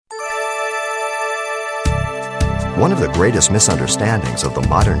One of the greatest misunderstandings of the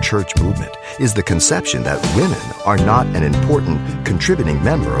modern church movement is the conception that women are not an important contributing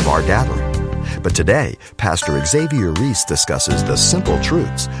member of our gathering. But today, Pastor Xavier Reese discusses the simple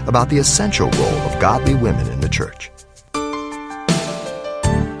truths about the essential role of godly women in the church.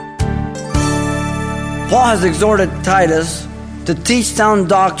 Paul has exhorted Titus to teach sound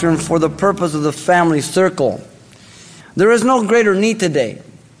doctrine for the purpose of the family circle. There is no greater need today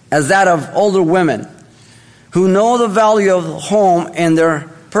as that of older women who know the value of the home and their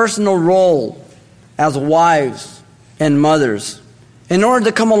personal role as wives and mothers, in order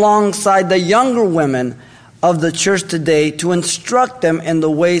to come alongside the younger women of the church today to instruct them in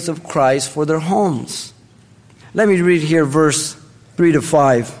the ways of Christ for their homes. Let me read here verse 3 to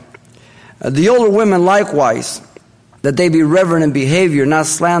 5. The older women likewise, that they be reverent in behavior, not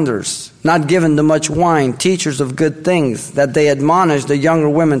slanderers, not given to much wine, teachers of good things, that they admonish the younger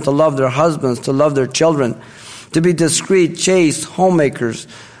women to love their husbands, to love their children, to be discreet, chaste, homemakers,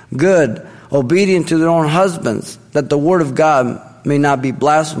 good, obedient to their own husbands, that the word of God may not be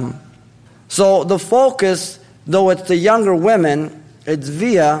blasphemed. So the focus, though it's the younger women, it's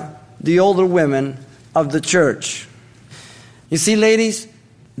via the older women of the church. You see, ladies,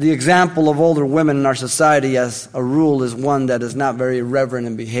 the example of older women in our society as a rule is one that is not very reverent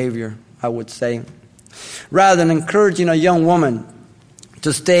in behavior, I would say. Rather than encouraging a young woman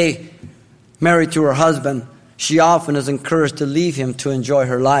to stay married to her husband, she often is encouraged to leave him to enjoy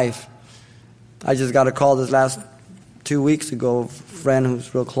her life. I just got a call this last 2 weeks ago, a friend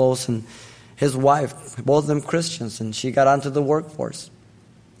who's real close, and his wife, both of them Christians, and she got onto the workforce.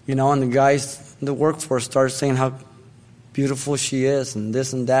 And the guys in the workforce started saying how beautiful she is, and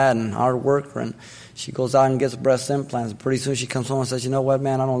this and that, and hard worker, and she goes out and gets breast implants. Pretty soon she comes home and says, you know what,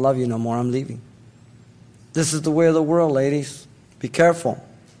 man, I don't love you no more, I'm leaving. This is the way of the world, ladies. Be careful.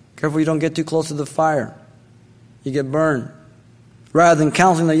 Careful you don't get too close to the fire. You get burned. Rather than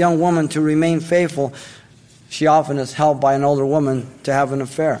counseling the young woman to remain faithful, she often is helped by an older woman to have an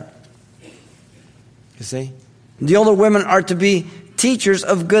affair. You see? The older women are to be teachers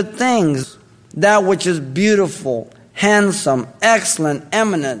of good things, that which is beautiful, handsome, excellent,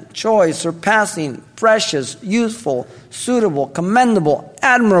 eminent, choice, surpassing, precious, useful, suitable, commendable,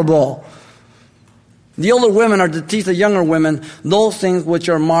 admirable. The older women are to teach the younger women those things which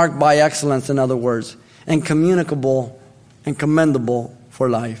are marked by excellence, in other words, and communicable and commendable for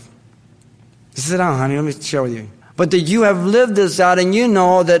life. Sit down, honey, let me share with you. But that you have lived this out, and you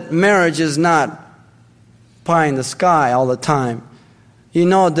know that marriage is not pie in the sky all the time. You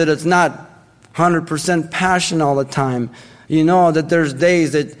know that it's not 100% passion all the time. You know that there's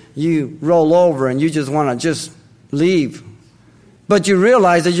days that you roll over and you just want to just leave. But you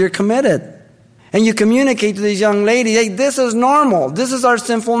realize that you're committed. And you communicate to these young ladies, hey, this is normal. This is our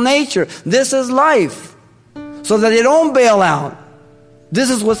sinful nature. This is life. So that they don't bail out. This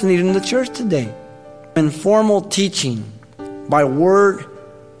is what's needed in the church today. Informal teaching by word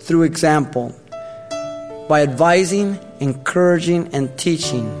through example. By advising, encouraging, and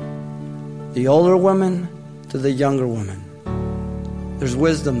teaching the older women to the younger women. There's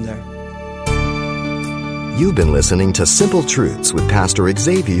wisdom there. You've been listening to Simple Truths with Pastor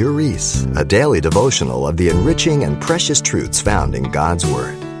Xavier Reese, a daily devotional of the enriching and precious truths found in God's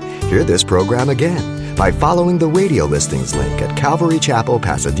Word. Hear this program again by following the radio listings link at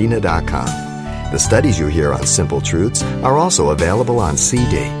CalvaryChapelPasadena.com. The studies you hear on Simple Truths are also available on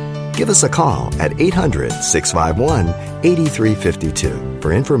CD. Give us a call at 800-651-8352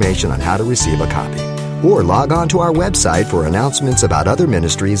 for information on how to receive a copy. Or log on to our website for announcements about other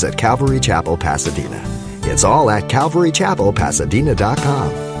ministries at Calvary Chapel, Pasadena. It's all at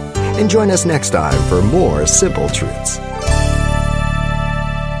CalvaryChapelPasadena.com. And join us next time for more Simple Truths.